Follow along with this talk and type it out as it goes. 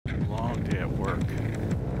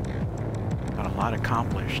lot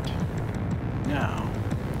accomplished. Now,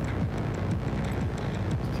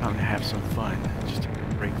 it's time to have some fun. Just take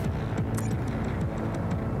a break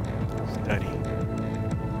from study.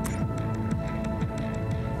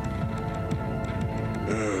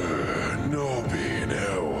 Nobby in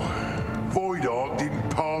hell. Void Ark didn't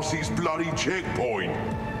pass its bloody checkpoint.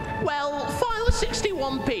 Well, file a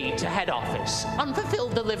 61P to head office.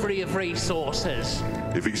 Unfulfilled delivery of resources.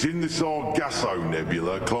 If it's in the Sargasso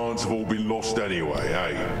Nebula, clients have all been lost anyway,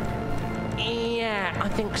 eh? Yeah, I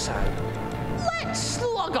think so. Let's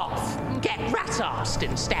log off and get rat-arsed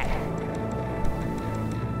instead.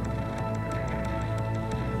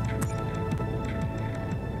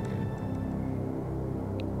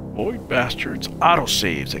 Void Bastards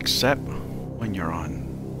autosaves except when you're on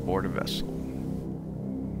board a vessel.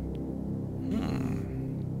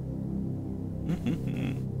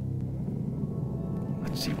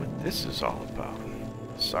 Let's see what this is all about.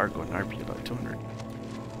 Sargo Nebula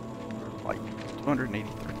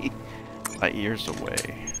 283 light years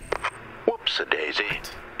away. Whoops-a-daisy.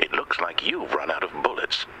 It looks like you've run out of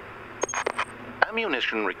bullets.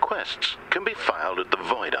 Ammunition requests can be filed at the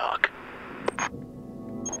Void Ark.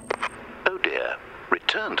 Oh dear.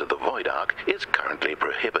 Return to the Void Ark is currently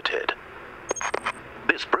prohibited.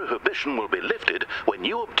 This prohibition will be lifted when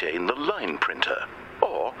you obtain the line printer,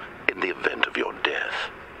 or in the event of your death.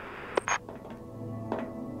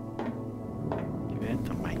 Event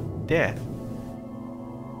of my death?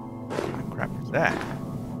 What the crap is that?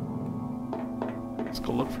 Let's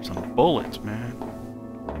go look for some bullets, man.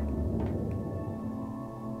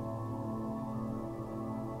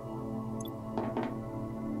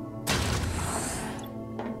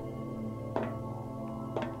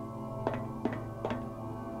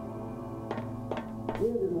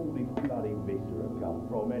 Where did all this bloody viscera come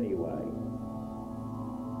from anyway?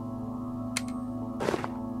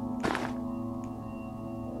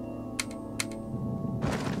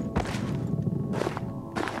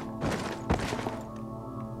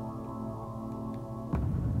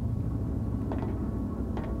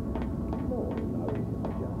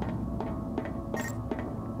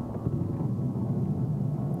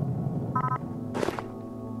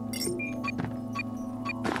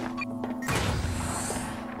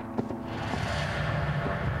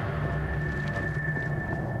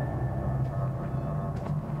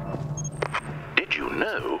 Did you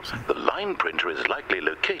know the line printer is likely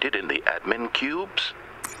located in the admin cubes?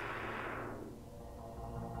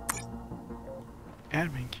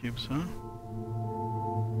 Admin cubes, huh?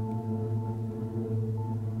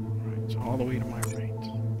 Right, so all the way to my right.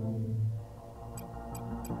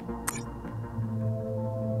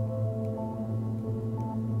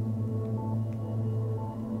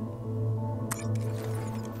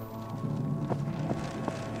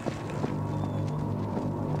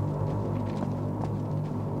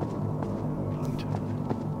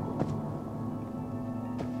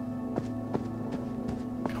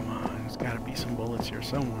 Come on, there's gotta be some bullets here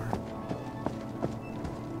somewhere.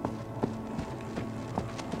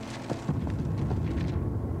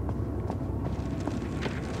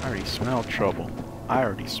 I already smell trouble. I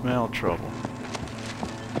already smell trouble.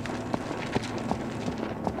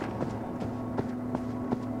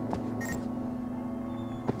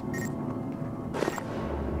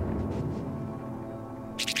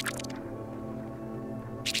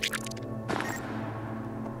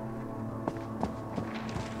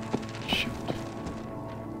 Shoot.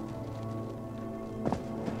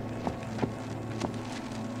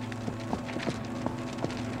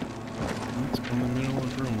 Let's go in the middle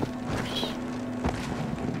of the room first.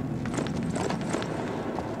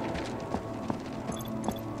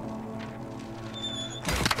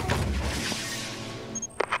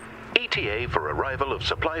 ETA for arrival of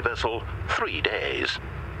supply vessel, 3 days.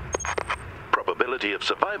 Probability of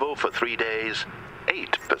survival for 3 days,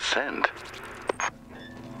 8%.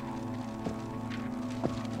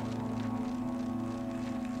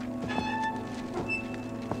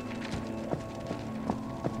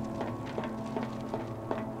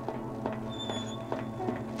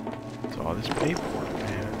 It's all this paperwork,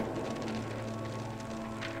 man.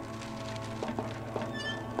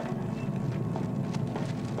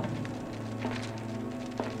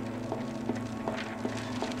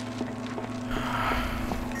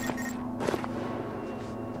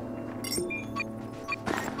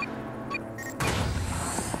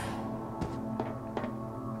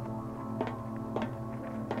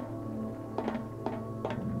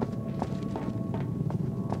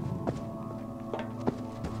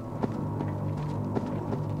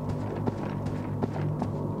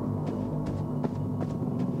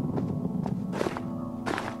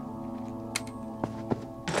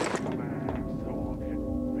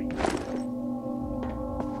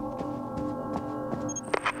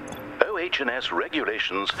 OHS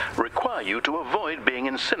regulations require you to avoid being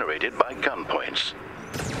incinerated by gunpoints.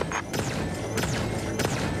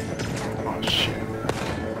 Oh, shit.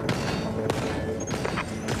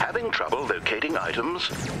 Having trouble locating items?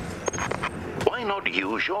 Why not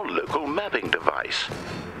use your local mapping device?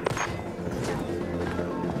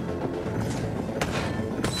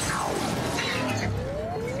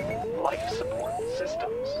 Life support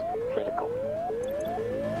systems critical.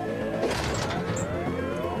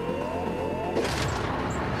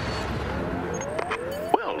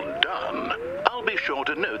 Well done. I'll be sure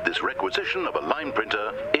to note this requisition of a line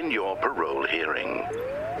printer in your parole hearing.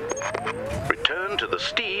 Return to the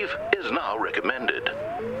Steve is now recommended.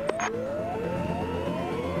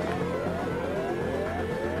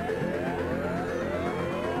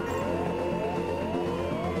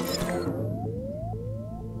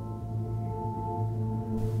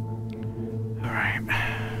 Alright.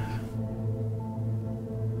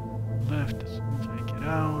 Left is take it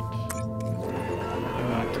out. Go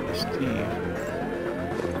out to the Steve.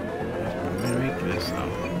 I'm gonna make this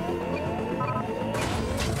though.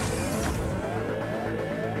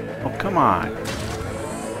 Oh, come on.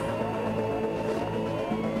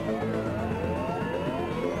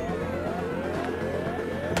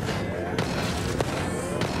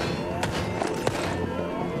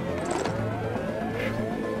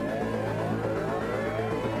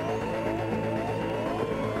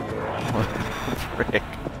 Frick.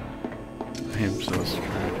 I am so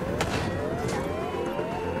screwed.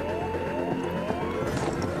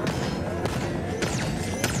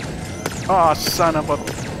 Oh, son of a...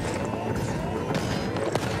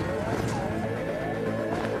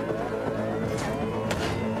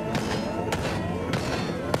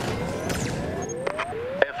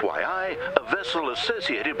 FYI, a vessel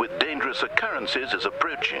associated with dangerous occurrences is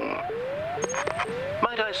approaching.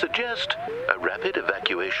 Might I suggest a rapid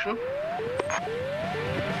evacuation?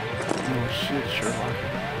 Oh shit, Sherlock.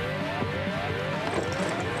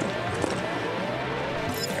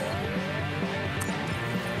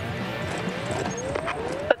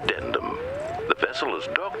 Addendum. The vessel is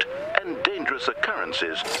docked and dangerous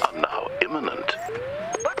occurrences are now imminent.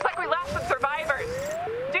 Looks like we lost some survivors.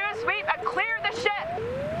 Do a sweep and clear the ship.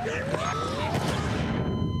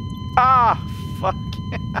 Ah, fuck.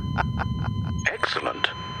 Excellent.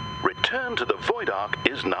 Return to the Void Ark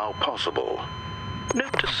is now possible.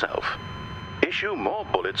 Note to self. Issue more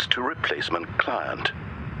bullets to replacement client.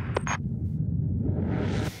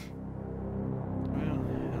 Well,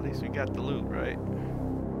 at least we got the loot, right?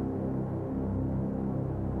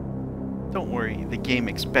 Don't worry, the game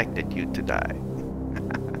expected you to die.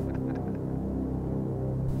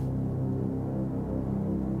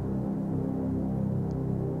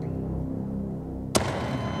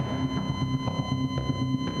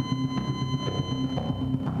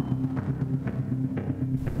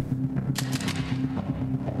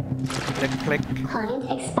 Click, click. Client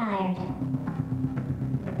expired.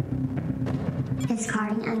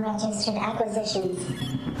 Discarding unregistered acquisitions.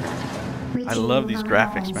 I love these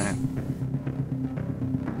graphics, man.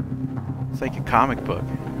 It's like a comic book.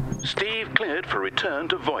 Steve cleared for return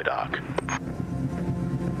to Void Ark.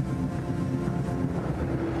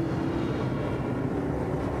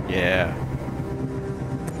 Yeah.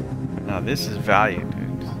 Now this is value,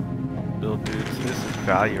 dudes. Little dudes, this is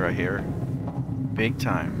value right here. Big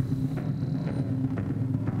time.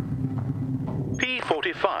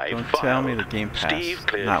 P45 Don't filed. tell me the Game Pass Steve is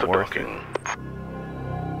cleared not for worth docking. it.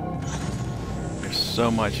 There's so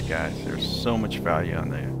much, guys. There's so much value on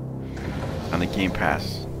the Game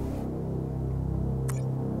Pass.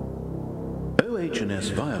 OH&S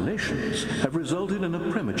violations have resulted in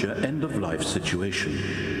a premature end-of-life situation.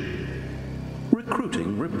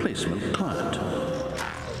 Recruiting replacement client.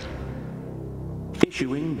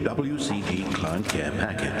 Issuing WCG client care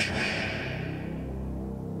package.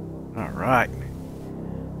 Alright.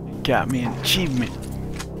 Got me an achievement.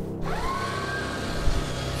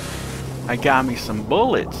 I got me some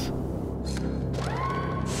bullets.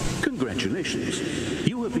 Congratulations.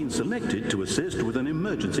 You have been selected to assist with an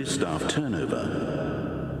emergency staff turnover.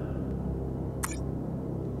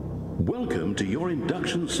 Welcome to your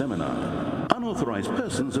induction seminar. Unauthorized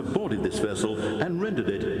persons have boarded this vessel and rendered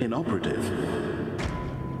it inoperative.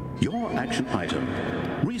 Your action item: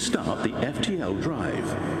 restart the FTL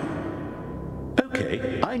drive.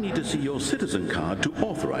 Okay, I need to see your citizen card to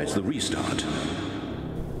authorize the restart.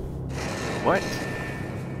 What?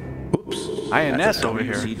 Oops. INS over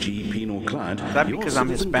here. WCG penal client. Is that Your because I'm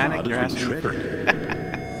citizen Hispanic card you're has been asking for? shredded.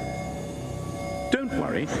 Don't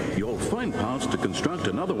worry, you'll find parts to construct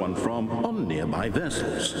another one from on nearby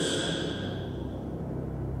vessels.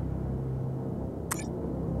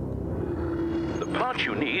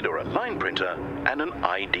 you need are a line printer and an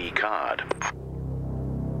ID card.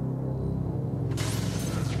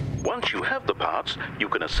 Once you have the parts, you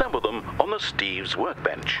can assemble them on the Steve's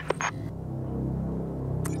workbench.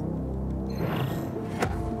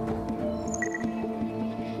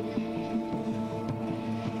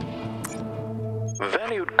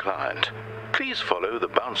 Valued client, please follow the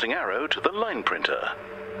bouncing arrow to the line printer.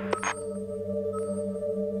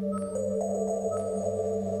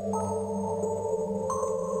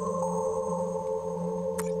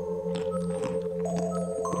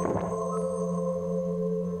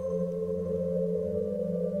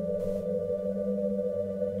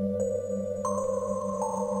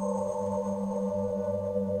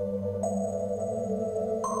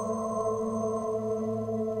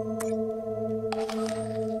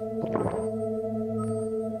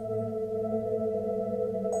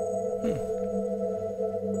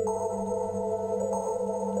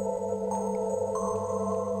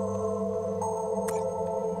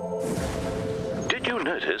 Did you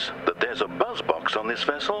notice that there's a buzz box on this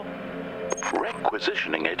vessel?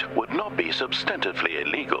 Requisitioning it would not be substantively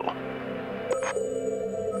illegal.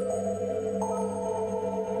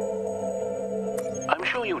 I'm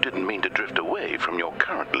sure you didn't mean to drift away from your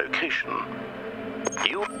current location.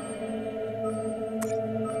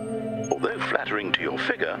 Although flattering to your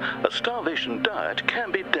figure, a starvation diet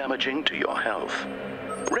can be damaging to your health.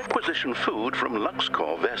 Requisition food from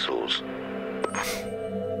LuxCorp vessels.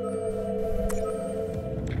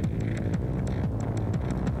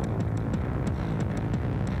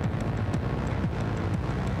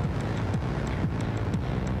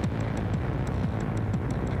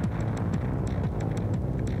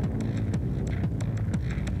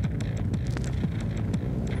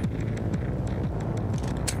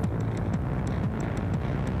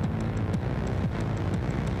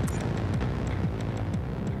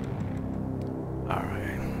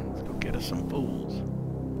 Some fools.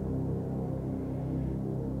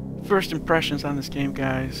 First impressions on this game,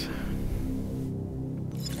 guys.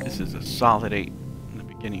 This is a solid 8 in the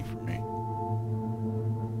beginning for me.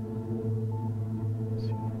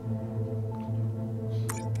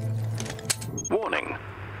 Warning: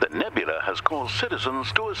 the Nebula has caused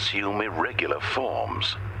citizens to assume irregular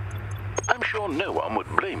forms. I'm sure no one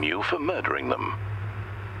would blame you for murdering them.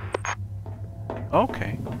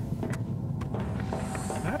 Okay.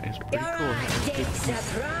 That is pretty cool.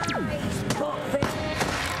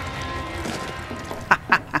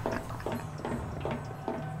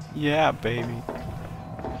 Yeah, baby.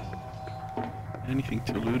 Anything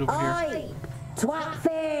to loot over here? Twat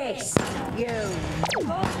face! You!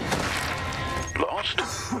 Lost?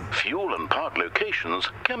 Fuel and part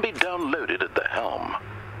locations can be downloaded at the helm.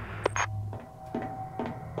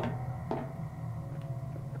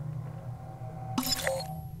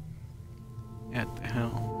 At the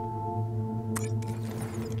helm.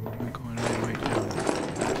 I'm going all the way down.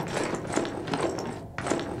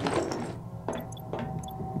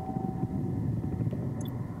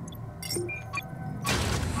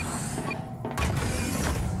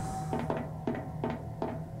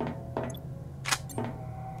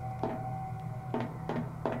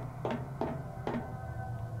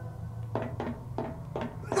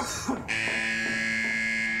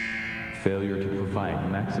 Failure to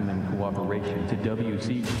provide maximum cooperation to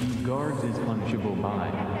WCG guards is punishable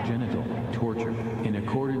by genital torture in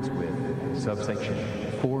accordance with subsection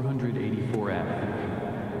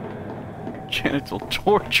 484F. Genital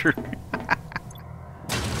torture.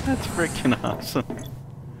 That's freaking awesome.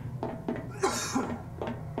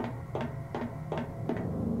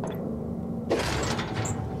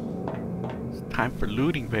 It's time for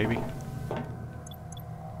looting, baby.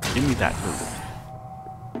 Give me that loot.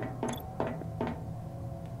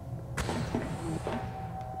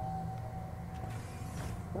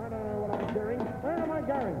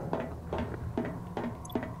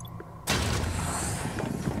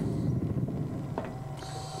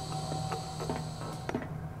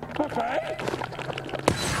 Okay.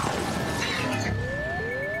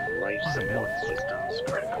 Life support systems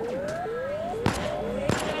critical.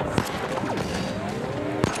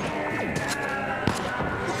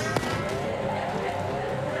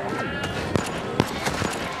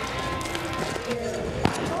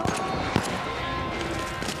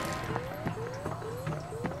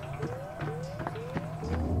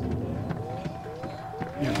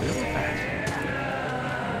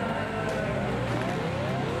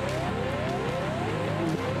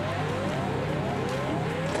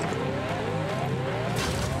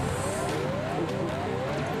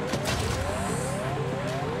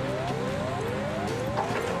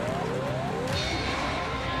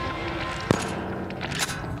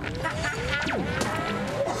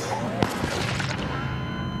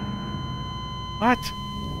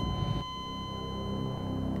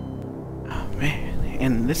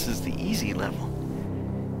 and this is the easy level.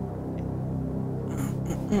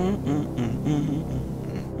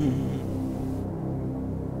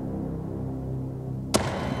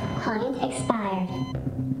 Client expired.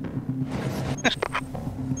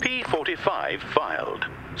 P45 filed.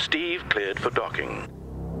 Steve cleared for docking.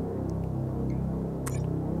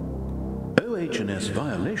 OH&S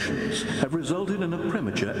violations have resulted in a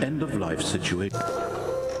premature end-of-life situation.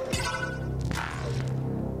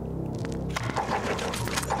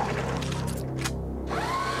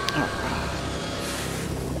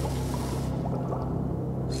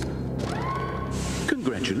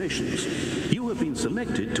 Congratulations. You have been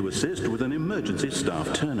selected to assist with an emergency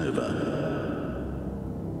staff turnover.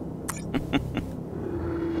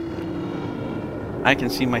 I can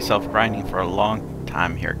see myself grinding for a long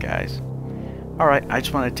time here, guys. Alright, I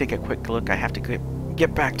just want to take a quick look. I have to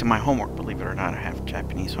get back to my homework. Believe it or not, I have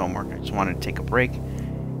Japanese homework. I just wanted to take a break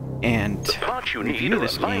and review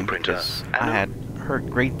this game because I had heard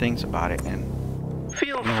great things about it. And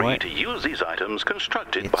feel free to use these items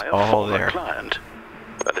constructed by a all former there. client.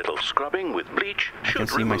 A little scrubbing with bleach I can should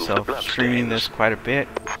see remove myself the blood streaming stains. this quite a bit,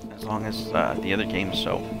 as long as the other games.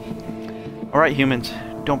 So, alright humans,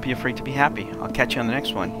 don't be afraid to be happy. I'll catch you on the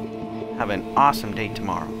next one. Have an awesome day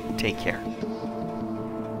tomorrow. Take care.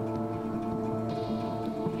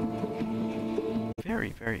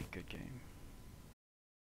 Very, very good game.